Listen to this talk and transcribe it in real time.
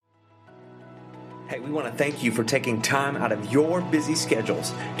Hey, we want to thank you for taking time out of your busy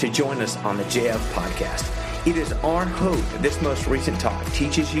schedules to join us on the JF Podcast. It is our hope that this most recent talk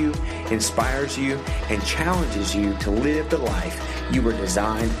teaches you, inspires you, and challenges you to live the life you were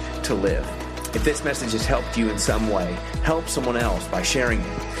designed to live. If this message has helped you in some way, help someone else by sharing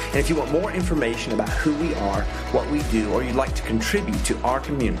it. And if you want more information about who we are, what we do, or you'd like to contribute to our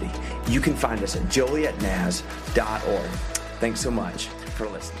community, you can find us at jolietnaz.org. Thanks so much for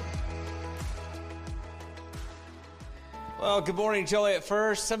listening. Well, good morning, Joliet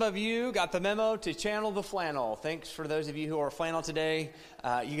First. Some of you got the memo to channel the flannel. Thanks for those of you who are flannel today.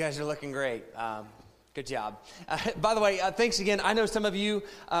 You guys are looking great. Good job. By the way, thanks again. I know some of you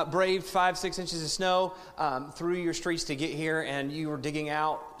braved 5-6 inches of snow through your streets to get here, and you were digging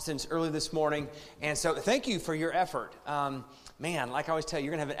out since early this morning. And so thank you for your effort. Man, like I always tell you,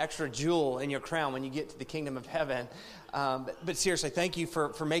 you're going to have an extra jewel in your crown when you get to the kingdom of heaven. But seriously, thank you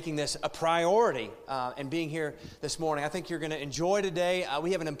for making this a priority and being here this morning. I think you're going to enjoy today.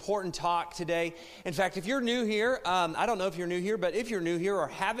 We have an important talk today. In fact, if you're new here, I don't know if you're new here, but if you're new here or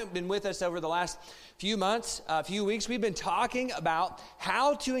haven't been with us over the last few months, few weeks, we've been talking about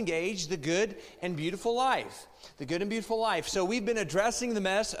how to engage the good and beautiful life. The good and beautiful life. So we've been addressing the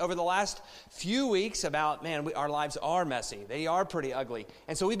mess over the last few weeks about, our lives are messy. They are pretty ugly.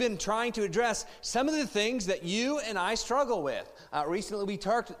 And so we've been trying to address some of the things that you and I struggle with. Recently we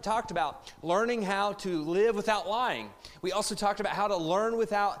talked about learning how to live without lying. We also talked about how to learn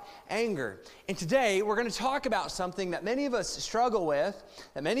without anger. And today we're going to talk about something that many of us struggle with,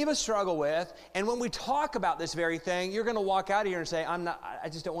 And when we talk about this very thing, you're going to walk out of here and say, I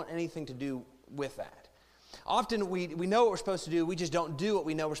just don't want anything to do with that. Often we know what we're supposed to do, we just don't do what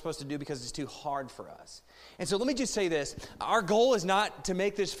we know we're supposed to do because it's too hard for us. And so let me just say this. Our goal is not to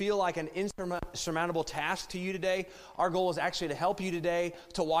make this feel like an insurmountable task to you today. Our goal is actually to help you today,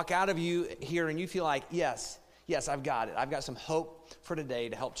 to walk out of you here and you feel like, yes, I've got it. I've got some hope for today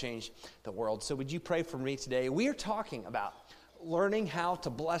to help change the world. So would you pray for me today? We are talking about learning how to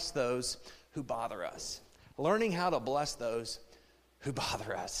bless those who bother us. Learning how to bless those who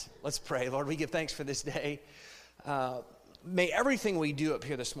bother us. Let's pray. Lord, we give thanks for this day. May everything we do up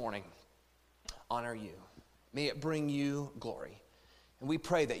here this morning honor you. May it bring you glory. And we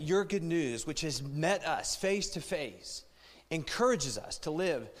pray that your good news, which has met us face to face, encourages us to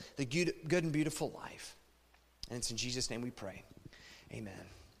live the good and beautiful life. And it's in Jesus' name we pray. Amen.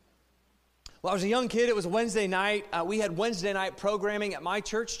 Well, I was a young kid. It was a Wednesday night. We had Wednesday night programming at my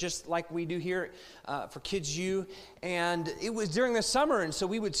church, just like we do here for Kids U. And it was during the summer, and so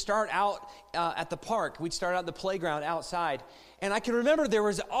we would start out at the park. We'd start out at the playground outside. And I can remember there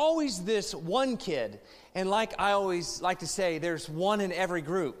was always this one kid. And like I always like to say, there's one in every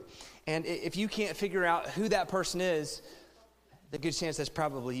group. And if you can't figure out who that person is, the good chance that's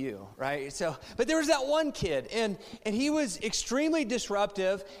probably you, right? But there was that one kid, and he was extremely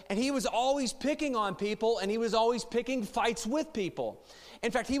disruptive, and he was always picking on people, and he was always picking fights with people.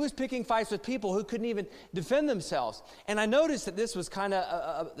 In fact, he was picking fights with people who couldn't even defend themselves. And I noticed that this was kind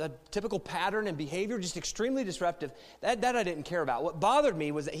of a typical pattern and behavior, just extremely disruptive. That I didn't care about. What bothered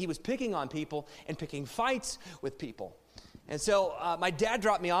me was that he was picking on people and picking fights with people. And so my dad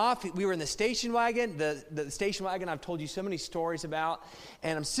dropped me off. We were in the station wagon, the station wagon I've told you so many stories about.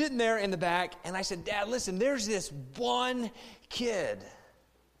 And I'm sitting there in the back, and I said, Dad, listen, there's this one kid.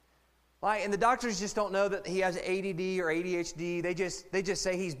 And the doctors just don't know that he has ADD or ADHD. They just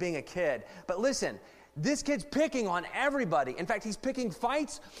say he's being a kid. But listen, this kid's picking on everybody. In fact, he's picking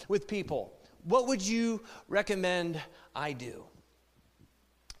fights with people. What would you recommend I do?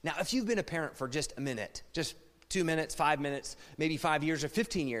 Now, if you've been a parent for just a minute, just 2 minutes, 5 minutes, maybe 5 years or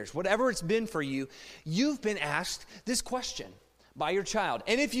 15 years, whatever it's been for you, you've been asked this question by your child.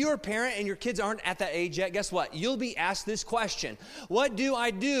 And if you're a parent and your kids aren't at that age yet, guess what? You'll be asked this question. What do I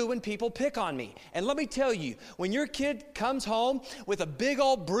do when people pick on me? And let me tell you, when your kid comes home with a big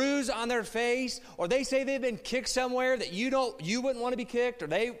old bruise on their face, or they say they've been kicked somewhere that you wouldn't want to be kicked, or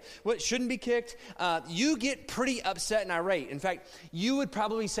they shouldn't be kicked, you get pretty upset and irate. In fact, you would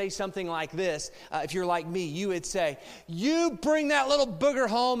probably say something like this. If you're like me, you would say, you bring that little booger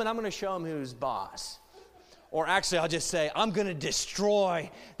home and I'm going to show him who's boss. Or actually, I'll just say, I'm going to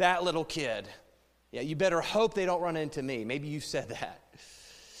destroy that little kid. Yeah, you better hope they don't run into me. Maybe you've said that.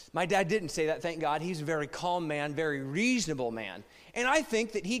 My dad didn't say that, thank God. He's a very calm man, very reasonable man. And I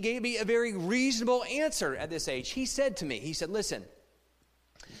think that he gave me a very reasonable answer at this age. He said to me, listen,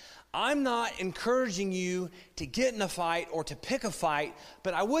 I'm not encouraging you to get in a fight or to pick a fight,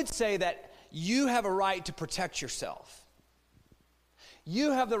 but I would say that you have a right to protect yourself.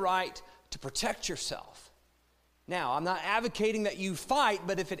 You have the right to protect yourself. Now, I'm not advocating that you fight,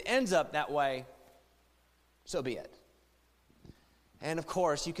 but if it ends up that way, so be it. And of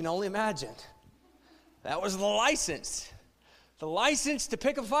course, you can only imagine, that was the license to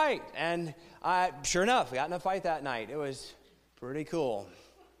pick a fight. And sure enough, we got in a fight that night. It was pretty cool.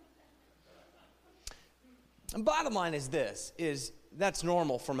 And bottom line is this, that's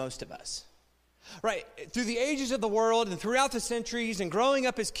normal for most of us. Right, through the ages of the world and throughout the centuries and growing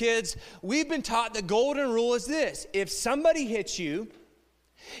up as kids, we've been taught the golden rule is this: if somebody hits you,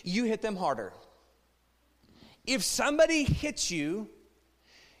 you hit them harder. If somebody hits you,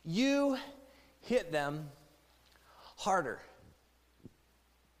 you hit them harder.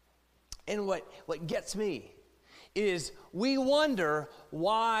 And what gets me is we wonder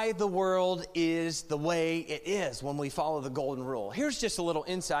why the world is the way it is when we follow the golden rule. Here's just a little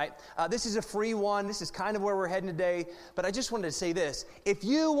insight. This is a free one. This is kind of where we're heading today. But I just wanted to say this. If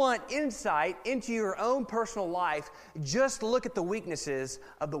you want insight into your own personal life, just look at the weaknesses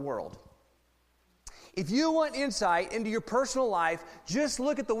of the world. If you want insight into your personal life, just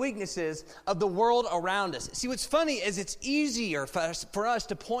look at the weaknesses of the world around us. See, what's funny is it's easier for us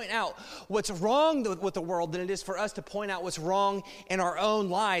to point out what's wrong with the world than it is for us to point out what's wrong in our own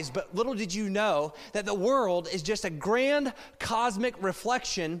lives. But little did you know that the world is just a grand cosmic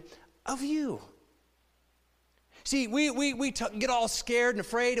reflection of you. See, we get all scared and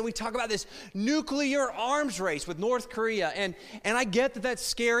afraid, and we talk about this nuclear arms race with North Korea, and I get that that's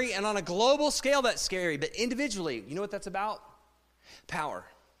scary, and on a global scale that's scary, but individually, you know what that's about? Power.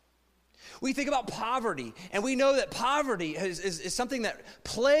 We think about poverty, and we know that poverty is something that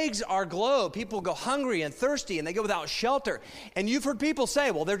plagues our globe. People go hungry and thirsty, and they go without shelter, and you've heard people say,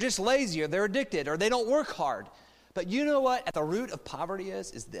 well, they're just lazy, or they're addicted, or they don't work hard. But you know what at the root of poverty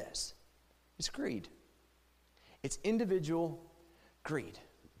is this. It's greed. It's individual greed.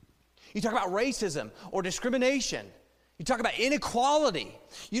 You talk about racism or discrimination. You talk about inequality.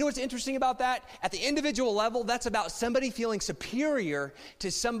 You know what's interesting about that? At the individual level, that's about somebody feeling superior to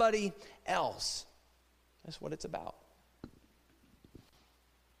somebody else. That's what it's about.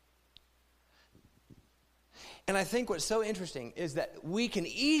 And I think what's so interesting is that we can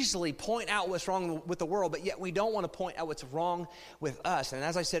easily point out what's wrong with the world, but yet we don't want to point out what's wrong with us. And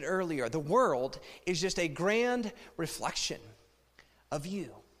as I said earlier, the world is just a grand reflection of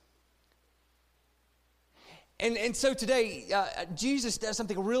you. And so today, Jesus does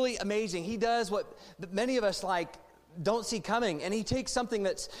something really amazing. He does what many of us don't see coming, and he takes something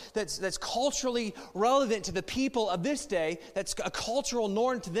that's culturally relevant to the people of this day, that's a cultural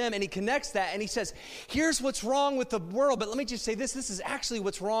norm to them, and he connects that, and he says, here's what's wrong with the world, but let me just say this is actually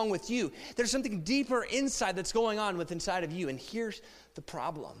what's wrong with you. There's something deeper inside that's going on inside of you, and here's the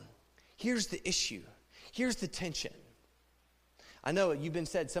problem. Here's the issue. Here's the tension. I know you've been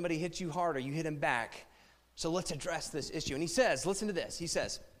said, somebody hit you hard or you hit him back, so let's address this issue. And he says, listen to this, he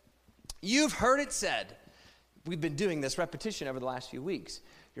says, you've heard it said. We've been doing this repetition over the last few weeks.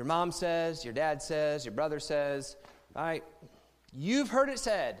 Your mom says, your dad says, your brother says, right? You've heard it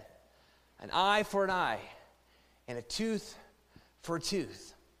said, an eye for an eye and a tooth for a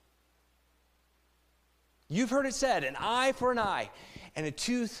tooth. You've heard it said, an eye for an eye and a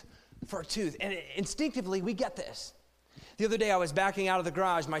tooth for a tooth. And instinctively, we get this. The other day, I was backing out of the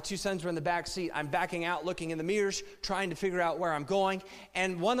garage. My two sons were in the back seat. I'm backing out, looking in the mirrors, trying to figure out where I'm going.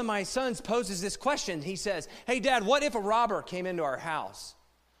 And one of my sons poses this question. He says, hey, Dad, what if a robber came into our house?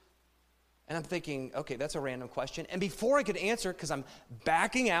 And I'm thinking, okay, that's a random question. And before I could answer, because I'm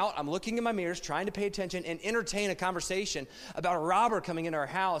backing out, I'm looking in my mirrors, trying to pay attention and entertain a conversation about a robber coming into our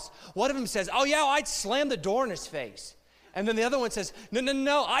house, one of them says, oh, yeah, I'd slam the door in his face. And then the other one says,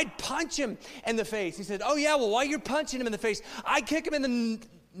 no, I'd punch him in the face. He said, oh, yeah, well, while you're punching him in the face, I'd kick him in the,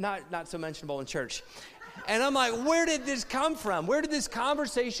 not so mentionable in church. And I'm like, where did this come from? Where did this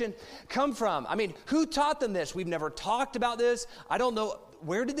conversation come from? I mean, who taught them this? We've never talked about this. I don't know.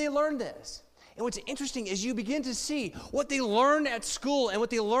 Where did they learn this? And what's interesting is you begin to see what they learn at school and what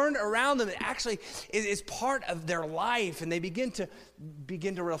they learn around them actually is part of their life. And they begin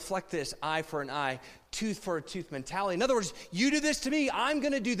to reflect this eye for an eye, tooth for a tooth mentality. In other words, you do this to me, I'm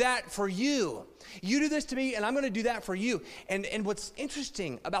going to do that for you. You do this to me, and I'm going to do that for you. And what's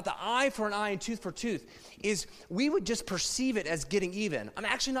interesting about the eye for an eye and tooth for tooth is we would just perceive it as getting even. I'm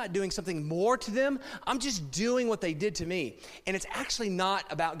actually not doing something more to them. I'm just doing what they did to me. And it's actually not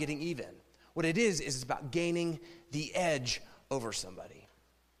about getting even. What it is it's about gaining the edge over somebody.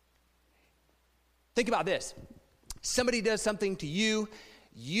 Think about this. Somebody does something to you,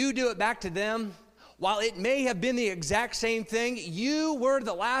 you do it back to them. While it may have been the exact same thing, you were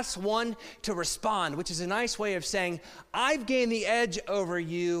the last one to respond, which is a nice way of saying, I've gained the edge over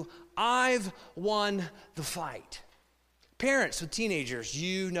you. I've won the fight. Parents with teenagers,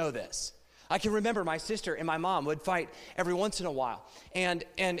 you know this. I can remember my sister and my mom would fight every once in a while. And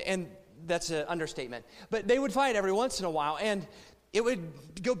that's an understatement. But they would fight every once in a while, and it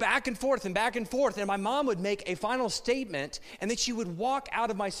would go back and forth, and my mom would make a final statement, and then she would walk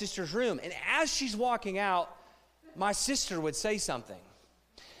out of my sister's room. And as she's walking out, my sister would say something.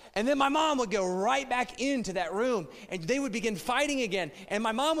 And then my mom would go right back into that room, and they would begin fighting again. And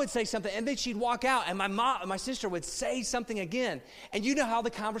my mom would say something, and then she'd walk out, and my sister would say something again. And you know how the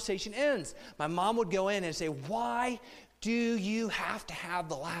conversation ends. My mom would go in and say, "Why do you have to have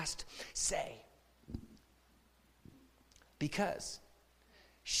the last say?" Because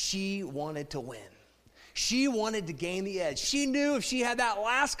she wanted to win. She wanted to gain the edge. She knew if she had that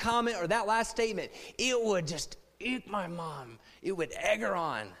last comment or that last statement, it would just eat my mom. It would egg her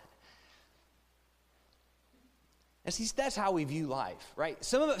on. And see, that's how we view life, right?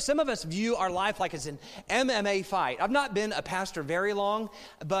 Some of us view our life like it's an MMA fight. I've not been a pastor very long,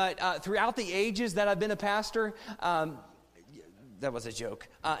 but throughout the ages that I've been a pastor, that was a joke.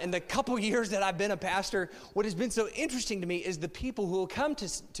 In the couple years that I've been a pastor, what has been so interesting to me is the people who will come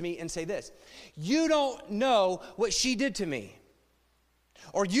to me and say this: "You don't know what she did to me,"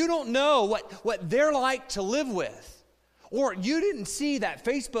 or "You don't know what they're like to live with," or "You didn't see that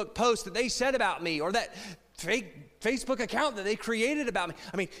Facebook post that they said about me," or that fake Facebook account that they created about me.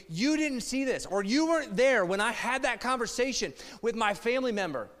 I mean, you didn't see this, or "You weren't there when I had that conversation with my family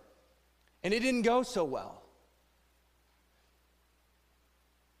member, and it didn't go so well."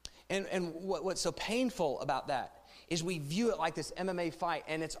 And what's so painful about that is we view it like this MMA fight,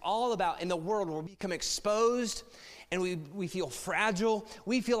 and it's all about, in the world where we become exposed and we feel fragile,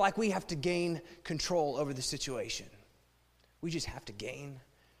 we feel like we have to gain control over the situation. We just have to gain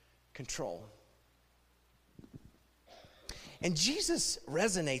control. And Jesus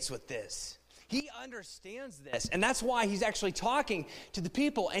resonates with this. He understands this, and that's why he's actually talking to the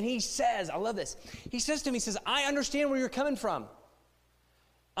people, and he says, I love this, he says to me, he says, "I understand where you're coming from.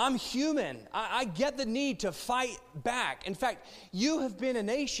 I'm human. I get the need to fight back. In fact, you have been a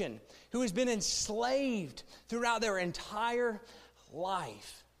nation who has been enslaved throughout their entire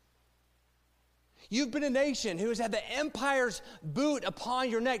life. You've been a nation who has had the empire's boot upon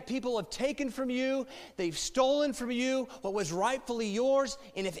your neck. People have taken from you. They've stolen from you what was rightfully yours.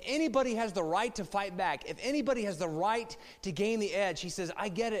 And if anybody has the right to fight back, if anybody has the right to gain the edge," he says, "I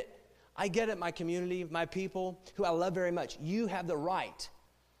get it. I get it, my community, my people, who I love very much. You have the right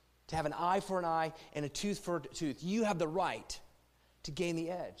to have an eye for an eye and a tooth for a tooth. You have the right to gain the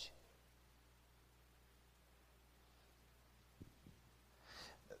edge."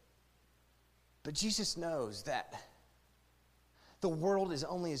 But Jesus knows that the world is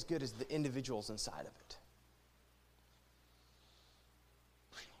only as good as the individuals inside of it.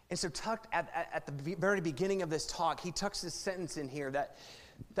 And so tucked at the very beginning of this talk, he tucks this sentence in here that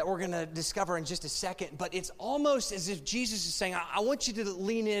we're going to discover in just a second. But it's almost as if Jesus is saying, I want you to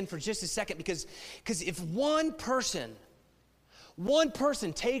lean in for just a second, because if one person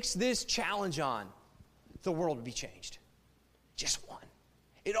takes this challenge on, the world would be changed. Just one.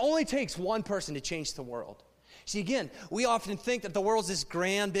 It only takes one person to change the world. See, again, we often think that the world's this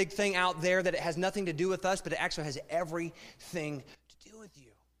grand, big thing out there, that it has nothing to do with us, but it actually has everything to do with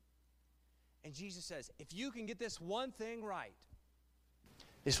you. And Jesus says, if you can get this one thing right,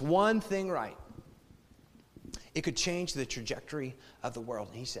 it could change the trajectory of the world.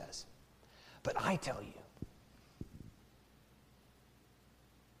 And he says, but I tell you,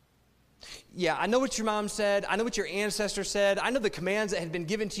 yeah, I know what your mom said. I know what your ancestor said. I know the commands that had been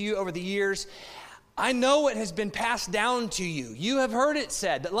given to you over the years. I know what has been passed down to you. You have heard it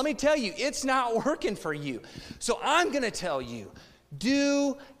said. But let me tell you, it's not working for you. So I'm going to tell you,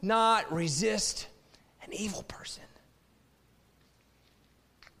 do not resist an evil person.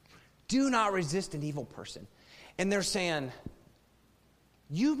 Do not resist an evil person. And they're saying,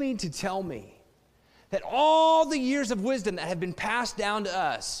 you mean to tell me that all the years of wisdom that have been passed down to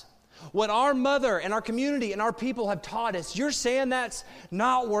us, what our mother and our community and our people have taught us, you're saying that's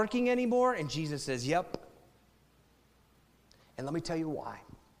not working anymore? And Jesus says, yep. And let me tell you why.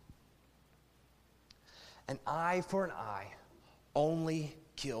 An eye for an eye only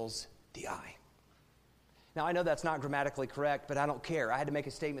kills the eye. Now, I know that's not grammatically correct, but I don't care. I had to make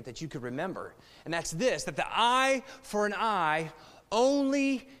a statement that you could remember. And that's this, that the eye for an eye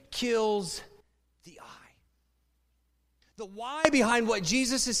only kills the eye. The why behind what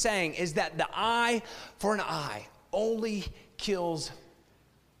Jesus is saying is that the eye for an eye only kills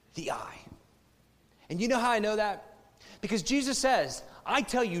the eye. And you know how I know that? Because Jesus says, I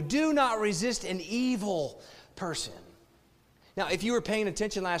tell you, do not resist an evil person. Now, if you were paying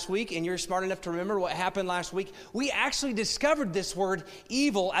attention last week and you're smart enough to remember what happened last week, we actually discovered this word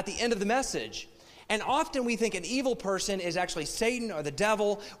evil at the end of the message. And often we think an evil person is actually Satan or the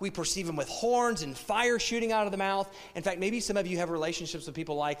devil. We perceive him with horns and fire shooting out of the mouth. In fact, maybe some of you have relationships with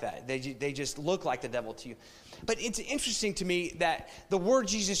people like that. They just look like the devil to you. But it's interesting to me that the word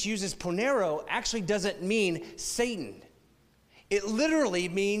Jesus uses, ponero, actually doesn't mean Satan. It literally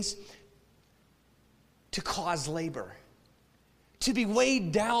means to cause labor, to be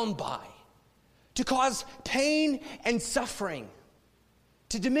weighed down by, to cause pain and suffering,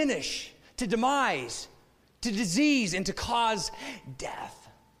 to diminish, to demise, to disease, and to cause death.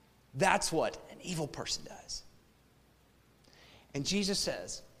 That's what an evil person does. And Jesus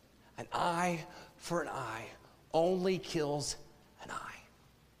says, an eye for an eye only kills an eye.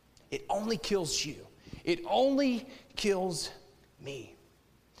 It only kills you. It only kills me.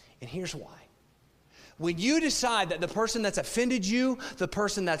 And here's why. When you decide that the person that's offended you, the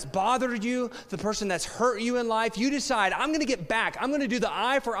person that's bothered you, the person that's hurt you in life, you decide, I'm going to get back. I'm going to do the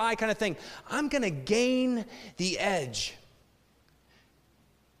eye for eye kind of thing. I'm going to gain the edge.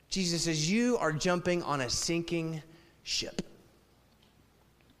 Jesus says, you are jumping on a sinking ship.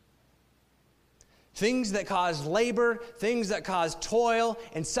 Things that cause labor, things that cause toil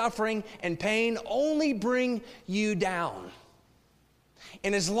and suffering and pain only bring you down.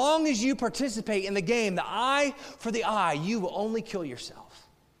 And as long as you participate in the game, the eye for the eye, you will only kill yourself.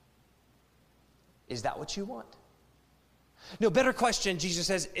 Is that what you want? No, better question, Jesus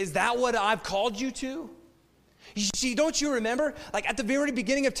says, is that what I've called you to? You see, don't you remember? Like at the very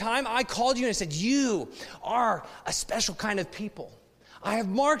beginning of time, I called you and I said, you are a special kind of people. I have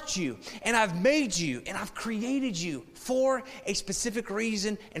marked you and I've made you and I've created you for a specific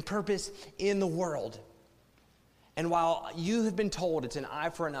reason and purpose in the world. And while you have been told it's an eye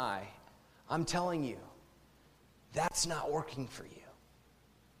for an eye, I'm telling you, that's not working for you.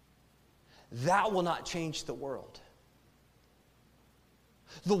 That will not change the world.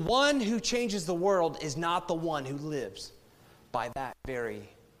 The one who changes the world is not the one who lives by that very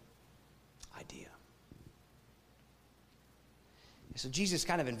idea. So Jesus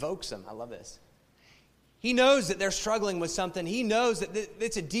kind of invokes them. I love this. He knows that they're struggling with something. He knows that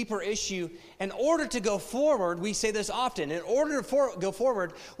it's a deeper issue. In order to go forward, we say this often, in order to go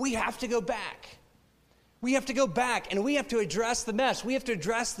forward, we have to go back. We have to go back and we have to address the mess. We have to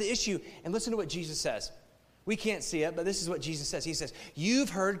address the issue. And listen to what Jesus says. We can't see it, but this is what Jesus says. He says, you've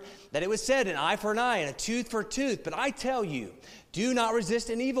heard that it was said, an eye for an eye and a tooth for a tooth. But I tell you, do not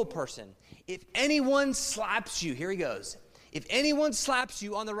resist an evil person. If anyone slaps you, here he goes. If anyone slaps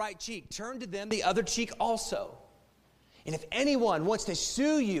you on the right cheek, turn to them the other cheek also. And if anyone wants to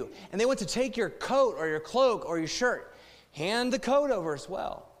sue you and they want to take your coat or your cloak or your shirt, hand the coat over as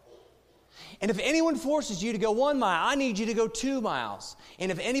well. And if anyone forces you to go 1 mile, I need you to go 2 miles. And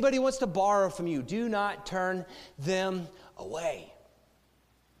if anybody wants to borrow from you, do not turn them away.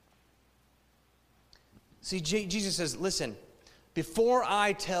 See, Jesus says, listen, before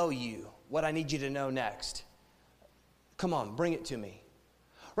I tell you what I need you to know next, come on, bring it to me.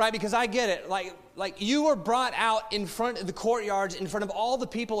 Right, because I get it. Like you were brought out in front of the courtyards, in front of all the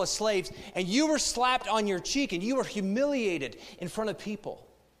people as slaves, and you were slapped on your cheek, and you were humiliated in front of people.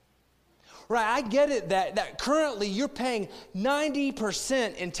 Right, I get it that currently you're paying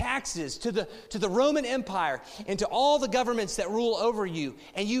 90% in taxes to the Roman Empire and to all the governments that rule over you.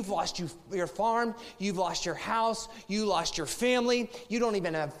 And you've lost your farm, you've lost your house, you lost your family, you don't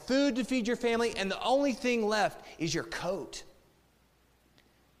even have food to feed your family, and the only thing left is your coat.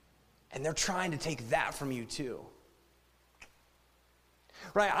 And they're trying to take that from you too.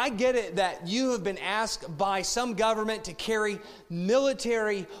 Right, I get it that you have been asked by some government to carry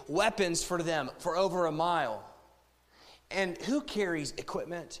military weapons for them for over a mile. And who carries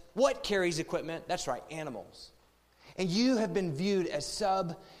equipment? What carries equipment? That's right, animals. And you have been viewed as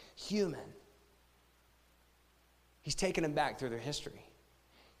subhuman. He's taken them back through their history.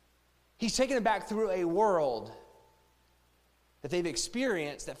 He's taken them back through a world that they've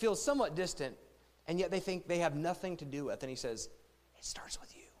experienced that feels somewhat distant, and yet they think they have nothing to do with. And he says, it starts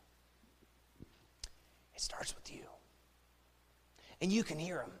with you. It starts with you. And you can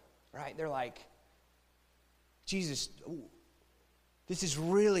hear them, right? They're like, Jesus, this is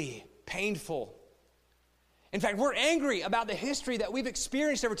really painful. In fact, we're angry about the history that we've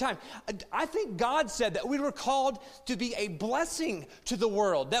experienced over time. I think God said that we were called to be a blessing to the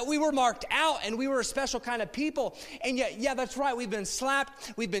world, that we were marked out and we were a special kind of people. And yet, yeah, that's right. We've been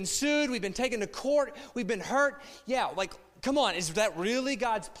slapped. We've been sued. We've been taken to court. We've been hurt. Yeah, like, come on, is that really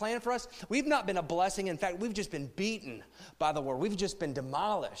God's plan for us? We've not been a blessing. In fact, we've just been beaten by the world. We've just been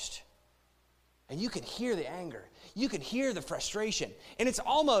demolished. And you can hear the anger. You can hear the frustration. And it's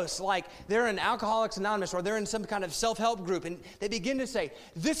almost like they're in Alcoholics Anonymous or they're in some kind of self-help group and they begin to say,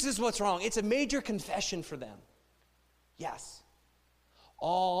 this is what's wrong. It's a major confession for them. Yes.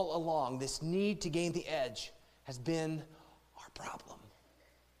 All along, this need to gain the edge has been our problem.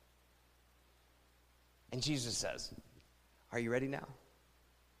 And Jesus says, are you ready now?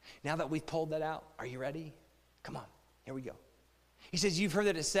 Now that we've pulled that out, are you ready? Come on, here we go. He says, you've heard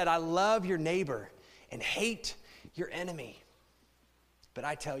that it said, I love your neighbor and hate your enemy. But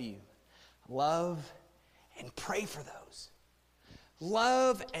I tell you, love and pray for those.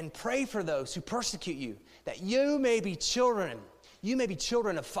 Love and pray for those who persecute you, that you may be children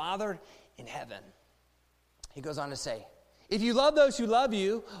of Father in heaven. He goes on to say, if you love those who love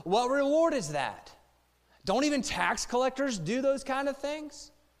you, what reward is that? Don't even tax collectors do those kind of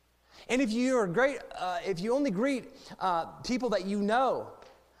things? And if you only greet people that you know,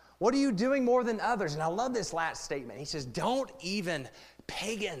 what are you doing more than others? And I love this last statement. He says, don't even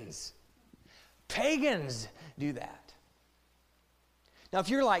pagans do that. Now, if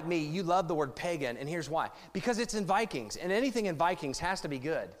you're like me, you love the word pagan, and here's why. Because it's in Vikings, and anything in Vikings has to be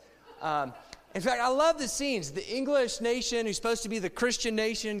good. In fact, I love the scenes. The English nation, who's supposed to be the Christian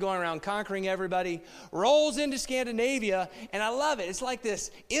nation, going around conquering everybody, rolls into Scandinavia, and I love it. It's like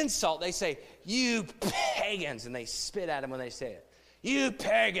this insult. They say, you pagans, and they spit at them when they say it. You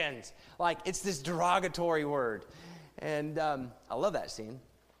pagans. Like, it's this derogatory word. And I love that scene.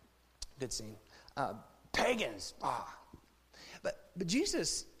 Good scene. Pagans. But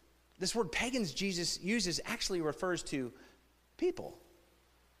Jesus, this word pagans Jesus uses actually refers to people.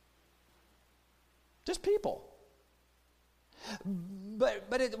 Just people. But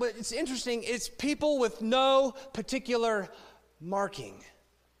it's interesting. It's people with no particular marking.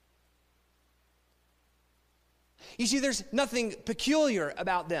 You see, there's nothing peculiar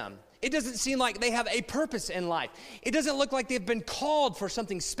about them. It doesn't seem like they have a purpose in life. It doesn't look like they've been called for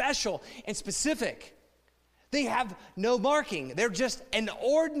something special and specific. They have no marking. They're just an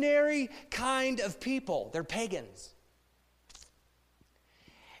ordinary kind of people. They're pagans.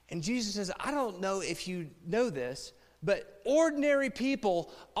 And Jesus says, I don't know if you know this, but ordinary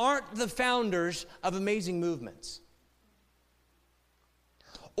people aren't the founders of amazing movements.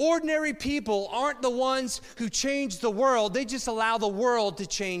 Ordinary people aren't the ones who change the world. They just allow the world to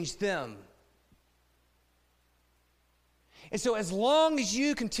change them. And so as long as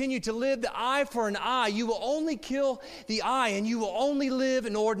you continue to live the eye for an eye, you will only kill the eye and you will only live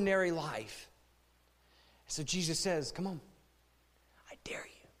an ordinary life. So Jesus says, come on, I dare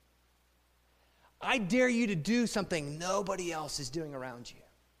you. I dare you to do something nobody else is doing around you.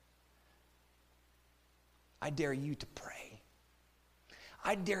 I dare you to pray.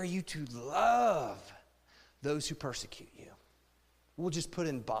 I dare you to love those who persecute you. We'll just put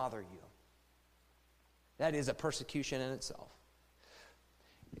in bother you. That is a persecution in itself.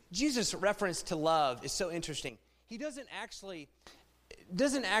 Jesus' reference to love is so interesting. He doesn't actually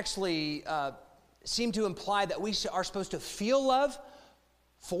seem to imply that we are supposed to feel love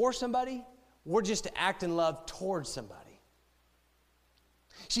for somebody. We're just to act in love towards somebody.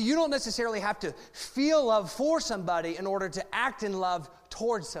 See, you don't necessarily have to feel love for somebody in order to act in love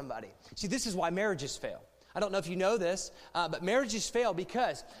towards somebody. See, this is why marriages fail. I don't know if you know this, but marriages fail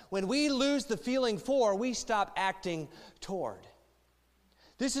because when we lose the feeling for, we stop acting toward.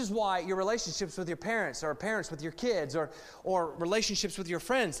 This is why your relationships with your parents or parents with your kids or relationships with your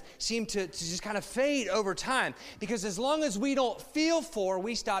friends seem to just kind of fade over time. Because as long as we don't feel for,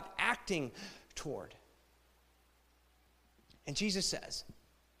 we stop acting toward. And Jesus says,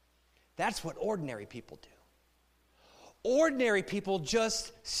 that's what ordinary people do. Ordinary people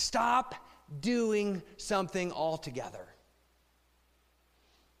just stop doing something altogether.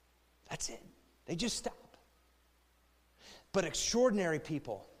 That's it. They just stop. But extraordinary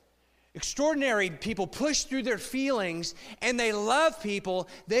people push through their feelings and they love people.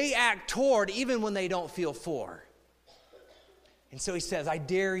 They act toward even when they don't feel for. And so he says, I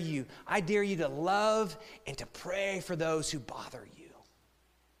dare you to love and to pray for those who bother you.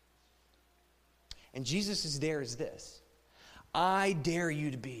 And Jesus' dare is this. I dare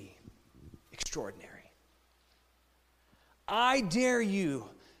you to be extraordinary. I dare you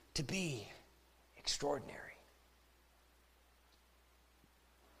to be extraordinary.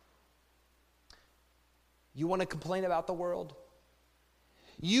 You want to complain about the world?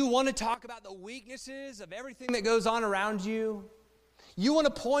 You want to talk about the weaknesses of everything that goes on around you? You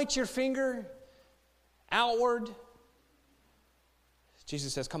want to point your finger outward?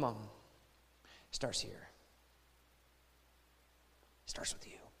 Jesus says, come on. It starts here. It starts with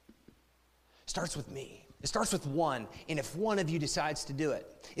you. starts with me. It starts with one, and if one of you decides to do it,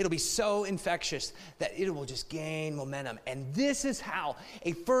 it'll be so infectious that it will just gain momentum. And this is how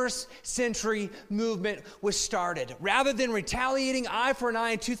a first century movement was started. Rather than retaliating eye for an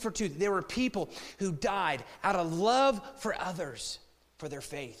eye and tooth for tooth, there were people who died out of love for others, for their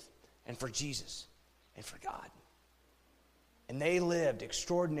faith, and for Jesus, and for God. And they lived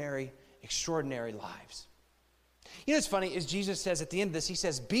extraordinary, extraordinary lives. You know what's funny is Jesus says at the end of this, he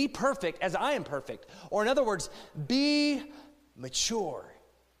says, be perfect as I am perfect. Or in other words, be mature.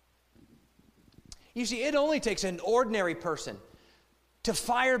 You see, it only takes an ordinary person to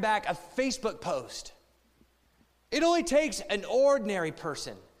fire back a Facebook post. It only takes an ordinary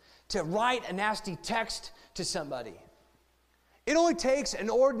person to write a nasty text to somebody. It only takes an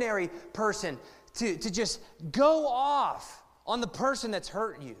ordinary person to just go off on the person that's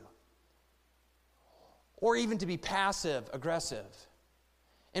hurt you. Or even to be passive aggressive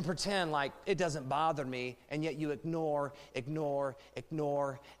and pretend like it doesn't bother me, and yet you ignore,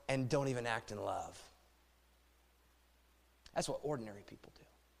 and don't even act in love. That's what ordinary people do.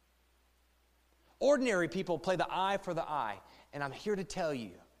 Ordinary people play the eye for the eye, and I'm here to tell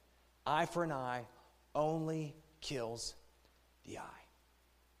you, eye for an eye only kills the eye.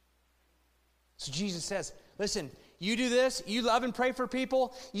 So Jesus says, listen, you do this, you love and pray for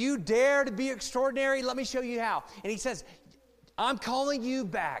people, you dare to be extraordinary, let me show you how. And he says, I'm calling you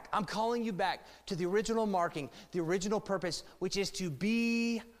back. I'm calling you back to the original marking, the original purpose, which is to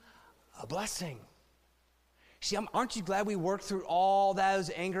be a blessing. See, aren't you glad we worked through all those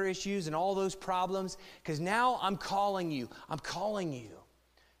anger issues and all those problems? Because now I'm calling you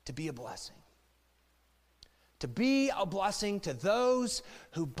to be a blessing. To be a blessing to those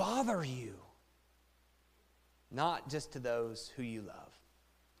who bother you. Not just to those who you love.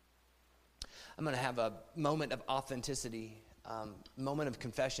 I'm going to have a moment of authenticity, moment of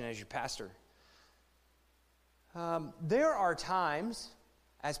confession as your pastor. There are times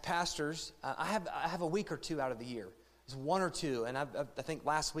as pastors, I have a week or two out of the year. It's one or two, and I think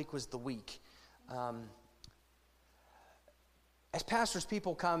last week was the week. As pastors,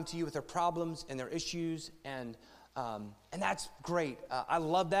 people come to you with their problems and their issues, and that's great. I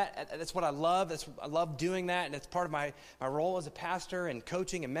love that. That's what I love. I love doing that, and it's part of my role as a pastor and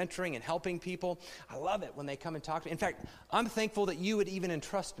coaching and mentoring and helping people. I love it when they come and talk to me. In fact, I'm thankful that you would even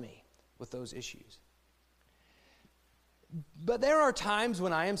entrust me with those issues. But there are times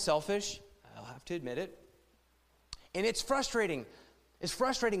when I am selfish. I'll have to admit it. And it's frustrating. It's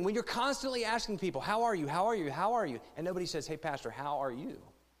frustrating when you're constantly asking people, how are you? How are you? How are you? And nobody says, hey, Pastor, how are you?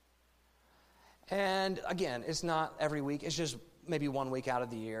 And again, it's not every week. It's just maybe 1 week out of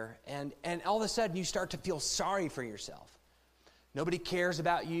the year. And all of a sudden, you start to feel sorry for yourself. Nobody cares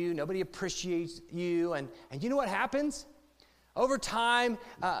about you. Nobody appreciates you. And you know what happens? Over time,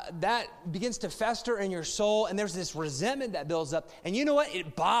 that begins to fester in your soul, and there's this resentment that builds up. And you know what?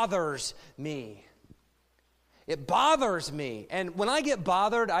 It bothers me. It bothers me. And when I get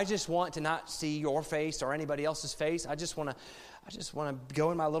bothered, I just want to not see your face or anybody else's face. I just want to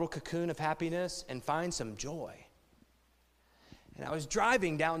go in my little cocoon of happiness and find some joy. And I was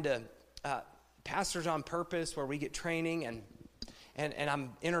driving down to Pastors on Purpose, where we get training, and I'm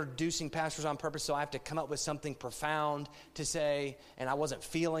introducing Pastors on Purpose, so I have to come up with something profound to say, and I wasn't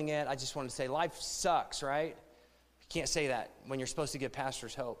feeling it. I just wanted to say, life sucks, right? You can't say that when you're supposed to give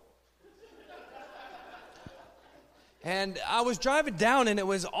pastors hope. And I was driving down, and it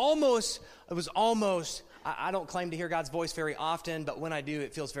was almost, I don't claim to hear God's voice very often, but when I do,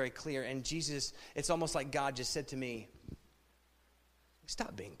 it feels very clear. And Jesus, it's almost like God just said to me,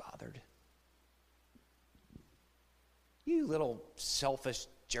 stop being bothered. You little selfish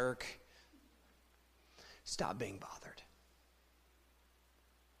jerk. Stop being bothered.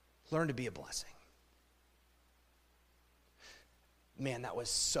 Learn to be a blessing. Man, that was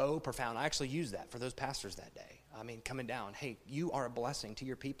so profound. I actually used that for those pastors that day. I mean, coming down, hey, you are a blessing to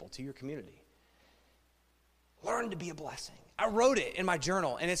your people, to your community. Learn to be a blessing. I wrote it in my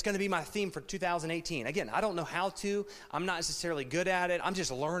journal, and it's going to be my theme for 2018. Again, I don't know how to. I'm not necessarily good at it. I'm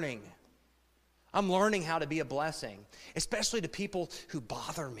just learning. I'm learning how to be a blessing, especially to people who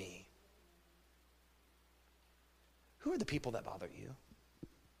bother me. Who are the people that bother you?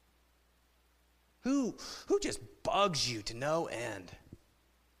 Who just bugs you to no end?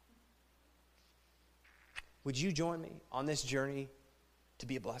 Would you join me on this journey to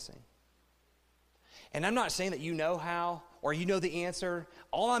be a blessing? And I'm not saying that you know how or you know the answer.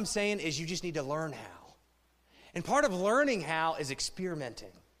 All I'm saying is you just need to learn how. And part of learning how is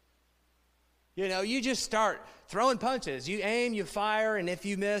experimenting. You know, you just start throwing punches. You aim, you fire, and if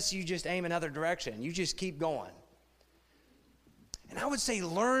you miss, you just aim another direction. You just keep going. And I would say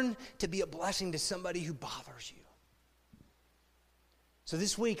learn to be a blessing to somebody who bothers you. So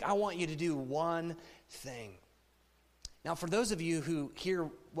this week, I want you to do one thing. Now, for those of you who hear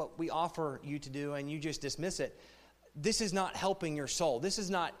what we offer you to do and you just dismiss it, this is not helping your soul. This is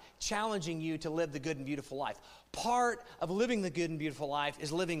not challenging you to live the good and beautiful life. Part of living the good and beautiful life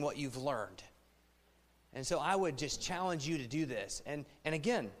is living what you've learned. And so I would just challenge you to do this. And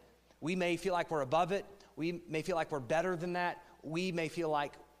again, we may feel like we're above it. We may feel like we're better than that. We may feel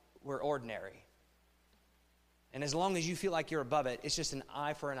like we're ordinary. And as long as you feel like you're above it, it's just an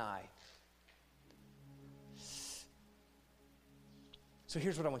eye for an eye. So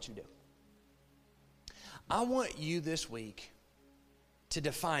here's what I want you to do. I want you this week to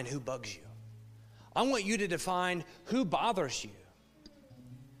define who bugs you. I want you to define who bothers you.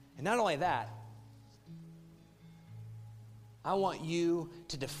 And not only that, I want you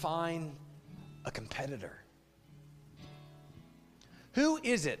to define a competitor. Who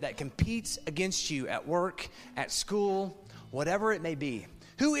is it that competes against you at work, at school, whatever it may be?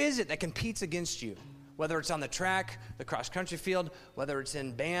 Who is it that competes against you? Whether it's on the track, the cross-country field, whether it's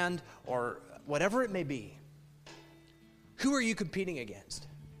in band, or whatever it may be. Who are you competing against?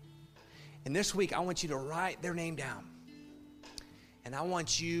 And this week, I want you to write their name down. And I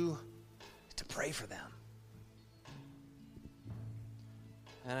want you to pray for them.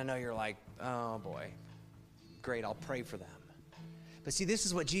 And I know you're like, oh boy, great, I'll pray for them. But see, this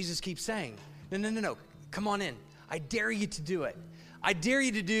is what Jesus keeps saying. No, come on in. I dare you to do it. I dare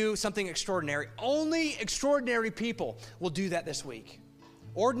you to do something extraordinary. Only extraordinary people will do that this week.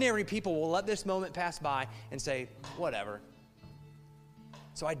 Ordinary people will let this moment pass by and say, whatever.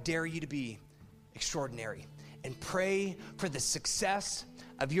 So I dare you to be extraordinary and pray for the success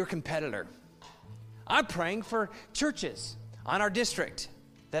of your competitor. I'm praying for churches on our district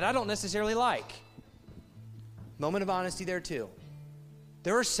that I don't necessarily like. Moment of honesty there too.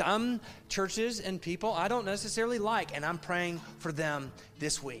 There are some churches and people I don't necessarily like, and I'm praying for them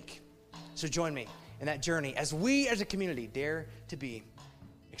this week. So join me in that journey as we as a community dare to be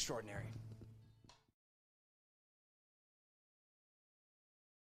extraordinary.